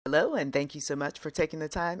Hello, and thank you so much for taking the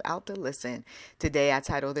time out to listen. Today I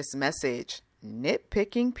title this message,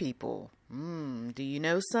 Nit-Picking People. Do you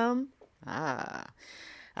know some? I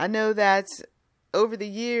know that over the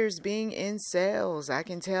years being in sales, I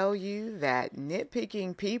can tell you that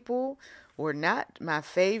nitpicking people were not my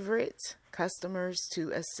favorite customers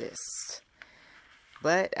to assist.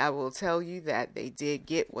 But I will tell you that they did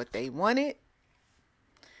get what they wanted.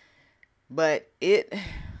 But it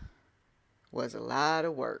was a lot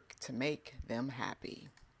of work to make them happy.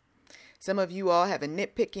 Some of you all have a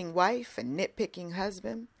nitpicking wife, a nitpicking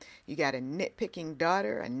husband. You got a nitpicking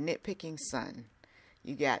daughter, a nitpicking son.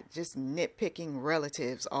 You got just nitpicking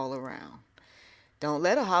relatives all around. Don't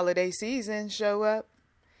let a holiday season show up.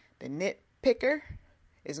 The nitpicker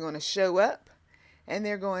is going to show up and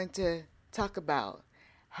they're going to talk about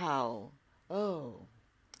how,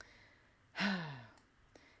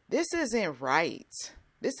 this isn't right.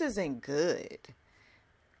 This isn't good.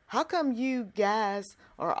 How come you guys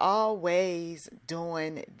are always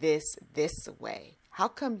doing this way? How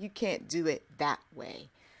come you can't do it that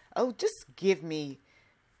way? Oh, just give me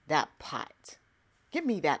that pot. Give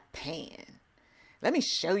me that pan. Let me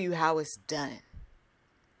show you how it's done.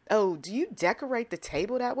 Oh, do you decorate the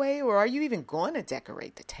table that way? Or are you even going to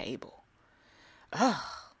decorate the table?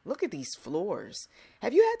 Look at these floors.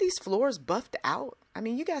 Have you had these floors buffed out? I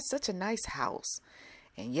mean, you got such a nice house.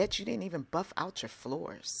 And yet you didn't even buff out your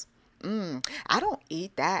floors. I don't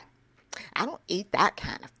eat that. I don't eat that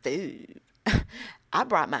kind of food. I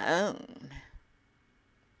brought my own.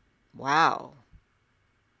 Wow.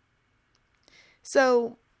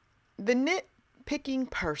 So the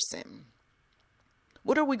nitpicking person,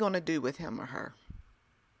 what are we going to do with him or her?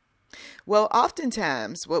 Well,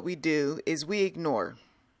 oftentimes what we do is we ignore.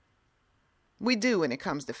 We do when it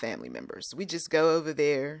comes to family members. We just go over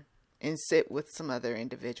there and sit with some other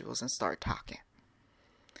individuals and start talking.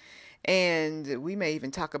 And we may even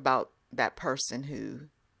talk about that person who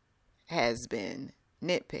has been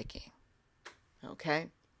nitpicking. Okay?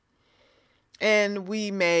 And we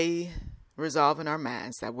may resolve in our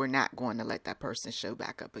minds that we're not going to let that person show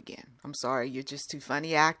back up again. I'm sorry, you're just too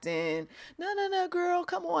funny acting. No, girl,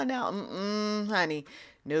 come on now. Honey.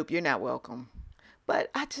 Nope, you're not welcome.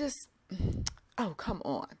 But come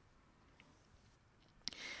on.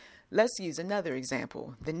 Let's use another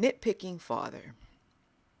example. The nitpicking father.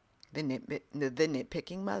 The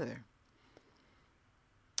nitpicking mother.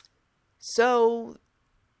 So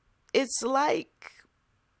it's like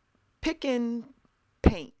picking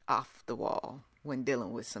paint off the wall when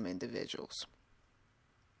dealing with some individuals.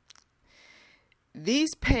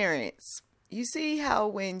 These parents, you see how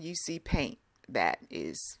when you see paint that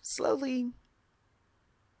is slowly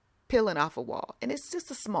peeling off a wall, and it's just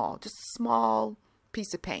a small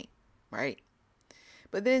piece of paint. Right?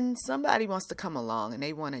 But then somebody wants to come along and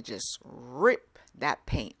they want to just rip that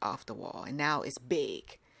paint off the wall. And now it's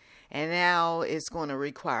big. And now it's going to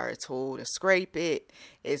require a tool to scrape it.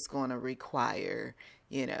 It's going to require,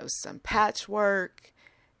 some patchwork.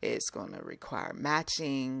 It's going to require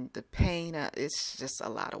matching the paint. It's just a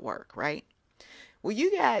lot of work, right? Well,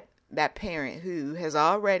 you got that parent who has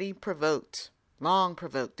already long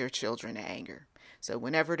provoked their children to anger. So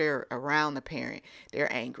whenever they're around the parent,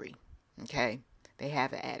 they're angry. Okay, they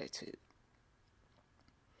have an attitude.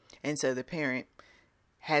 And so the parent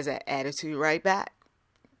has an attitude right back.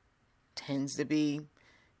 Tends to be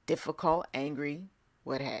difficult, angry,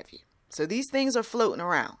 what have you. So these things are floating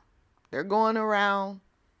around. They're going around.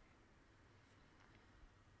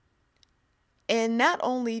 And not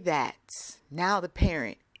only that, now the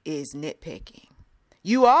parent is nitpicking.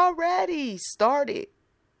 You already started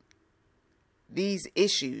these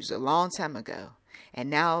issues a long time ago. And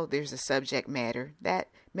now there's a subject matter that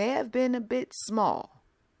may have been a bit small.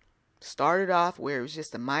 Started off where it was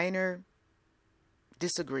just a minor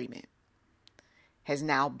disagreement. Has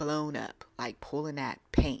now blown up like pulling that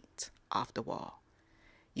paint off the wall.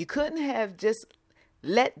 You couldn't have just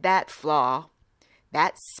let that flaw,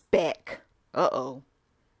 that speck,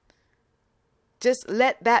 just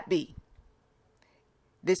let that be.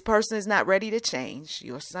 This person is not ready to change.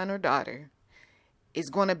 Your son or daughter is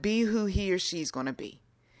going to be who he or she's going to be.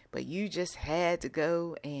 But you just had to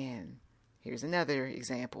go and, here's another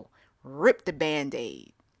example, rip the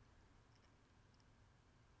Band-Aid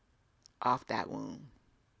off that wound.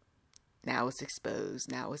 Now it's exposed.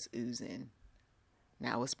 Now it's oozing.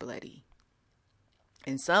 Now it's bloody.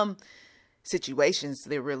 In some situations,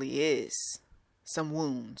 there really is some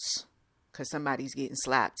wounds because somebody's getting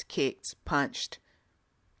slapped, kicked, punched.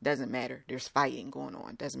 Doesn't matter. There's fighting going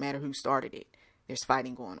on. Doesn't matter who started it. There's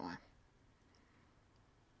fighting going on.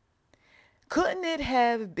 Couldn't it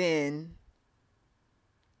have been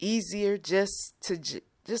easier just to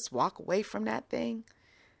just walk away from that thing?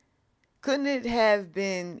 Couldn't it have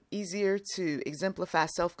been easier to exemplify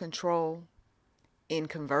self-control in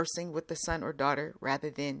conversing with the son or daughter rather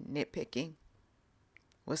than nitpicking?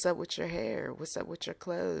 What's up with your hair? What's up with your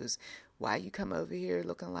clothes? Why you come over here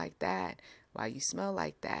looking like that? Why you smell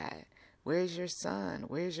like that? Where's your son?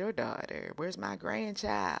 Where's your daughter? Where's my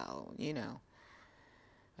grandchild?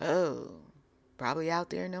 Oh, probably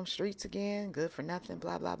out there in them streets again. Good for nothing,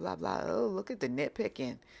 blah, blah, blah, blah. Oh, look at the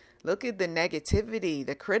nitpicking. Look at the negativity,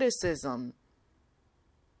 the criticism.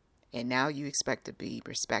 And now you expect to be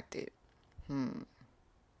respected.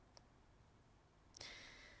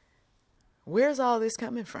 Where's all this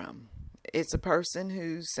coming from? It's a person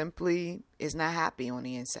who simply is not happy on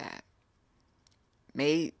the inside.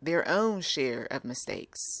 Made their own share of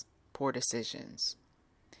mistakes, poor decisions.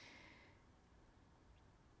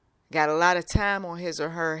 Got a lot of time on his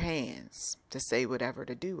or her hands to say whatever,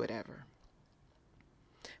 to do whatever.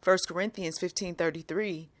 1 Corinthians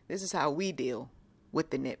 15:33, this is how we deal with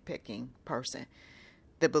the nitpicking person,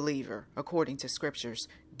 the believer, according to scriptures.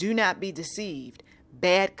 Do not be deceived.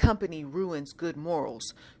 Bad company ruins good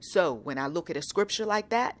morals. So when I look at a scripture like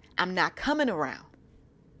that, I'm not coming around.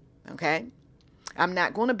 Okay? I'm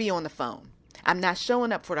not going to be on the phone. I'm not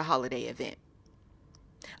showing up for the holiday event.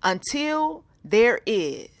 Until there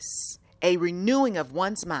is a renewing of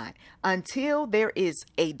one's mind, until there is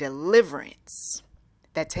a deliverance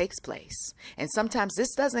that takes place. And sometimes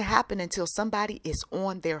this doesn't happen until somebody is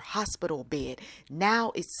on their hospital bed.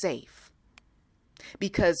 Now it's safe.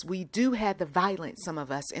 Because we do have the violence, some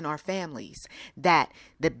of us in our families, that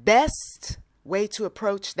the best way to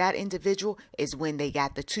approach that individual is when they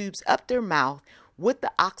got the tubes up their mouth with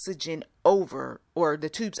the oxygen over, or the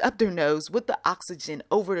tubes up their nose with the oxygen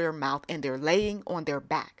over their mouth, and they're laying on their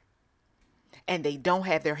back. And they don't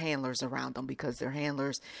have their handlers around them because their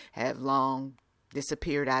handlers have long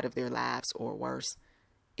disappeared out of their lives, or worse,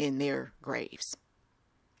 in their graves.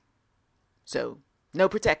 So no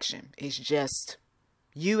protection. It's just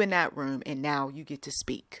you in that room, and now you get to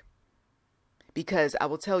speak. Because I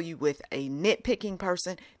will tell you, with a nitpicking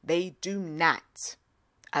person, they do not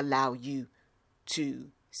allow you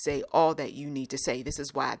to say all that you need to say. This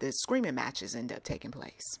is why the screaming matches end up taking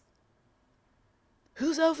place.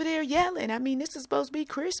 Who's over there yelling? I mean, this is supposed to be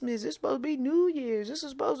Christmas. This is supposed to be New Year's. This is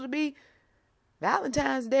supposed to be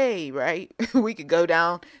Valentine's Day, right? We could go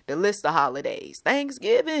down the list of holidays.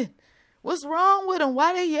 Thanksgiving. What's wrong with them?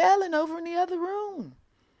 Why they yelling over in the other room?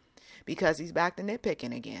 Because he's back to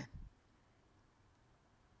nitpicking again.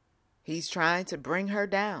 He's trying to bring her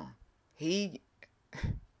down. He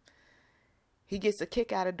gets a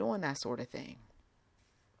kick out of doing that sort of thing.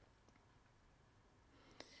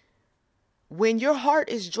 When your heart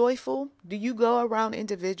is joyful, do you go around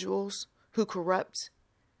individuals who corrupt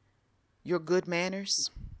your good manners?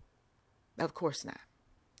 Of course not.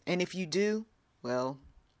 And if you do, well,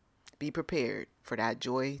 be prepared for that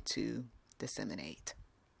joy to disseminate.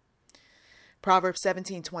 Proverbs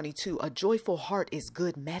 17:22, a joyful heart is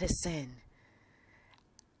good medicine.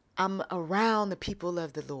 I'm around the people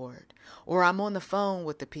of the Lord, or I'm on the phone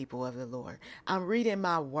with the people of the Lord. I'm reading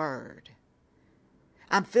my word.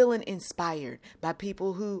 I'm feeling inspired by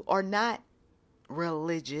people who are not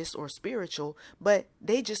religious or spiritual, but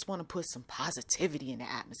they just want to put some positivity in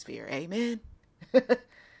the atmosphere. Amen.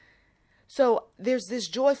 So there's this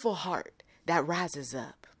joyful heart that rises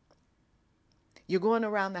up. You're going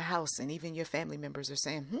around the house, and even your family members are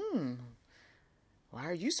saying, why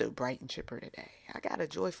are you so bright and chipper today? I got a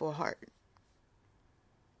joyful heart.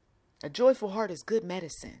 A joyful heart is good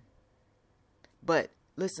medicine. But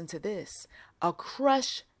listen to this. A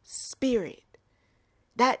crushed spirit.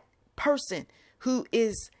 That person who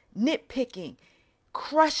is nitpicking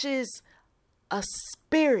crushes a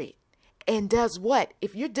spirit and does what?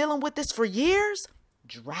 If you're dealing with this for years,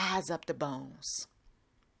 dries up the bones.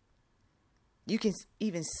 You can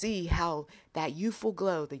even see how that youthful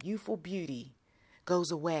glow, the youthful beauty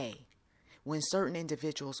goes away when certain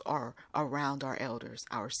individuals are around our elders,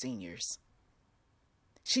 our seniors.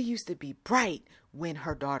 She used to be bright when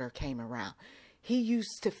her daughter came around. He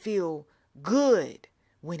used to feel good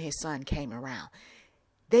when his son came around.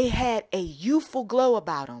 They had a youthful glow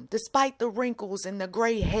about them, despite the wrinkles and the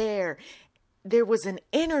gray hair. There was an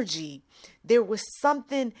energy. There was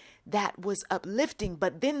something that was uplifting.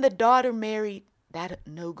 But then the daughter married that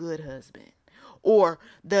no good husband, or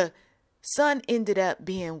the son ended up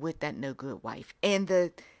being with that no good wife, and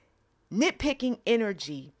the nitpicking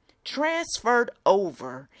energy transferred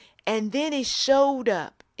over, and then it showed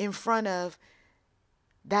up in front of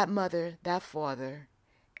that mother, that father,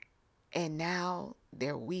 and now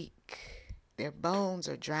they're weak. Their bones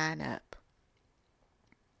are drying up.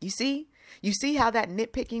 You see? You see how that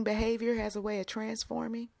nitpicking behavior has a way of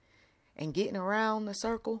transforming and getting around the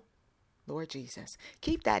circle? Lord Jesus,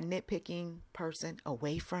 keep that nitpicking person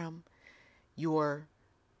away from your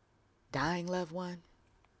dying loved one.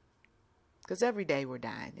 Because every day we're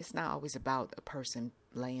dying. It's not always about a person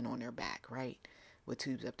laying on their back, right? With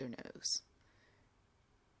tubes up their nose.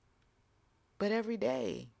 But every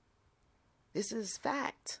day, this is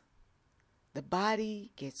fact. The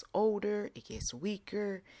body gets older, it gets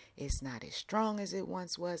weaker, it's not as strong as it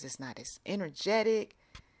once was, it's not as energetic.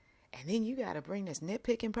 And then you got to bring this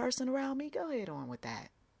nitpicking person around me? Go ahead on with that.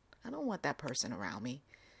 I don't want that person around me.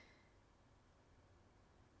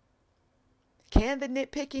 Can the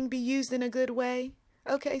nitpicking be used in a good way?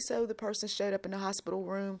 Okay, so the person showed up in the hospital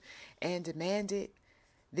room and demanded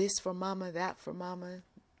this for mama, that for mama,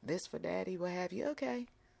 this for daddy, what have you. Okay.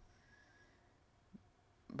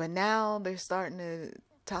 But now they're starting to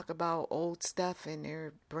talk about old stuff and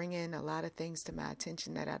they're bringing a lot of things to my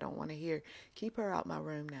attention that I don't want to hear. Keep her out my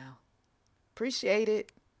room now. Appreciate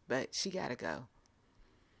it, but she got to go.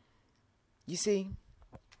 You see?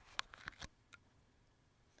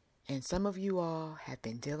 And some of you all have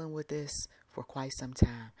been dealing with this for quite some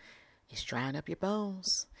time. It's drying up your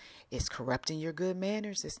bones. It's corrupting your good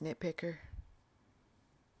manners, this nitpicker.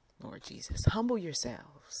 Lord Jesus, humble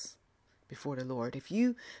yourselves before the Lord. If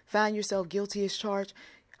you find yourself guilty as charged,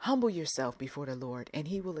 humble yourself before the Lord and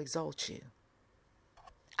he will exalt you.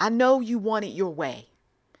 I know you want it your way.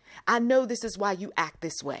 I know this is why you act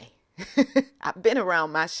this way. I've been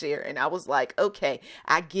around my share and I was like, okay,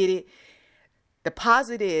 I get it. The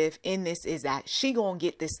positive in this is that she gonna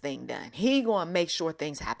get this thing done. He gonna make sure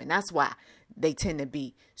things happen. That's why they tend to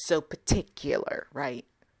be so particular, right?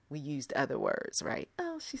 We used other words, right?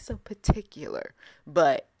 Oh, she's so particular.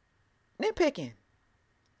 But nitpicking,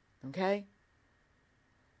 okay?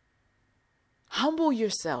 Humble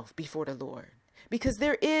yourself before the Lord because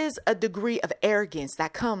there is a degree of arrogance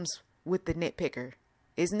that comes with the nitpicker,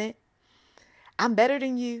 isn't it? I'm better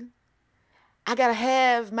than you. I got to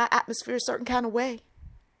have my atmosphere a certain kind of way.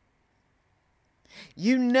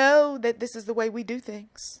 You know that this is the way we do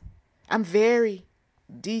things. I'm very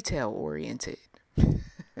detail oriented.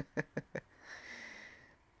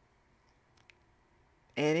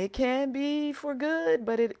 And it can be for good,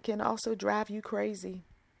 but it can also drive you crazy.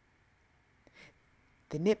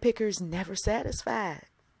 The nitpicker's never satisfied.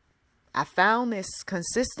 I found this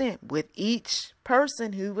consistent with each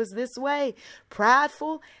person who was this way,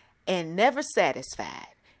 prideful and never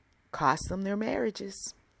satisfied. Cost them their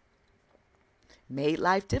marriages. Made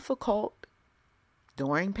life difficult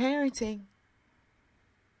during parenting.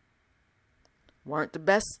 Weren't the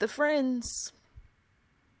best of friends.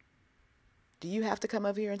 Do you have to come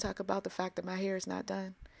over here and talk about the fact that my hair is not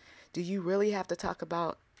done? Do you really have to talk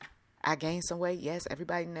about I gained some weight? Yes,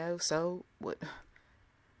 everybody knows. So what?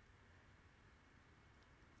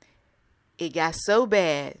 It got so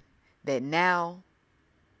bad that now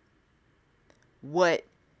what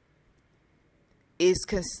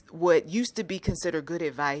used to be considered good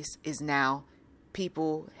advice is now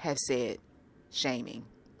people have said shaming.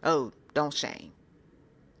 Oh, don't shame.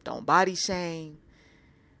 Don't body shame.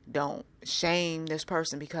 Don't shame this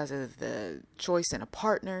person because of the choice in a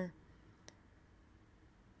partner.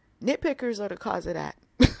 Nitpickers are the cause of that.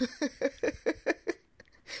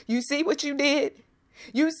 You see what you did?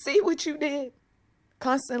 You see what you did?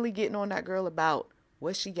 Constantly getting on that girl about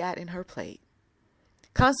what she got in her plate.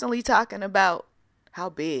 Constantly talking about how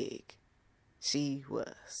big she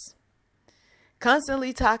was.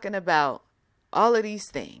 Constantly talking about all of these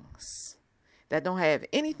things that don't have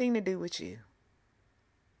anything to do with you.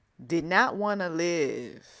 Did not want to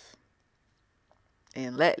live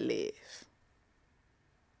and let live.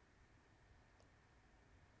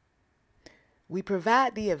 We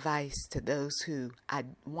provide the advice to those who I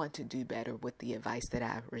want to do better with the advice that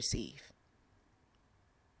I receive.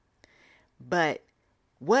 But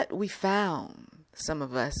what we found, some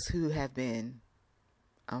of us who have been,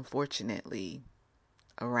 unfortunately,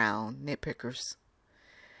 around nitpickers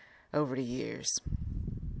over the years,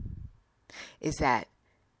 is that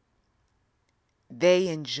they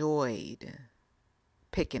enjoyed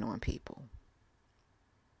picking on people.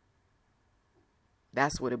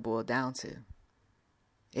 That's what it boiled down to.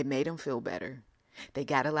 It made them feel better. They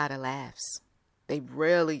got a lot of laughs. They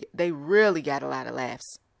really got a lot of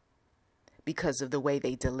laughs because of the way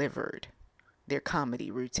they delivered their comedy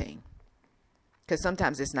routine. Because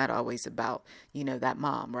sometimes it's not always about, that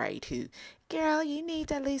mom, right? Who, girl, you need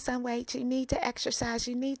to lose some weight. You need to exercise.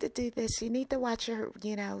 You need to do this. You need to watch your,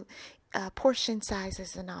 portion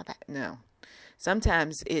sizes and all that. No.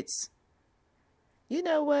 Sometimes it's You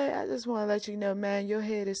know what? I just want to let you know, man, your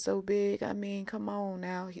head is so big. I mean, come on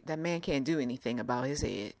now. That man can't do anything about his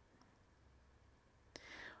head.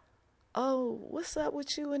 Oh, what's up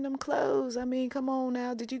with you and them clothes? I mean, come on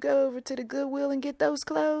now. Did you go over to the Goodwill and get those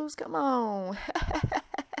clothes? Come on.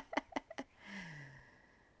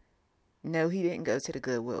 No, he didn't go to the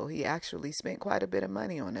Goodwill. He actually spent quite a bit of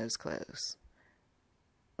money on those clothes.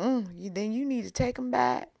 Then you need to take them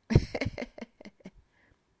back.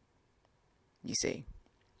 You see,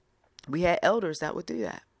 we had elders that would do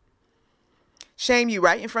that. Shame you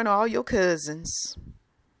right in front of all your cousins.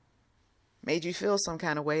 Made you feel some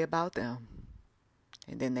kind of way about them.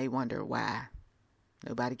 And then they wonder why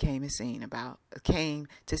nobody came to see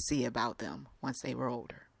about them once they were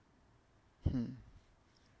older.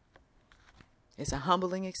 It's a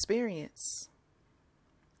humbling experience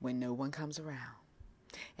when no one comes around.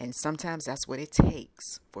 And sometimes that's what it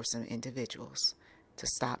takes for some individuals to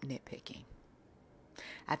stop nitpicking.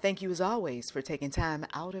 I thank you as always for taking time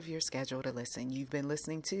out of your schedule to listen. You've been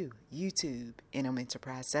listening to YouTube NM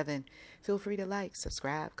Enterprise 7. Feel free to like,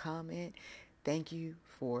 subscribe, comment. Thank you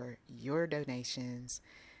for your donations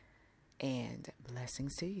and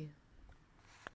blessings to you.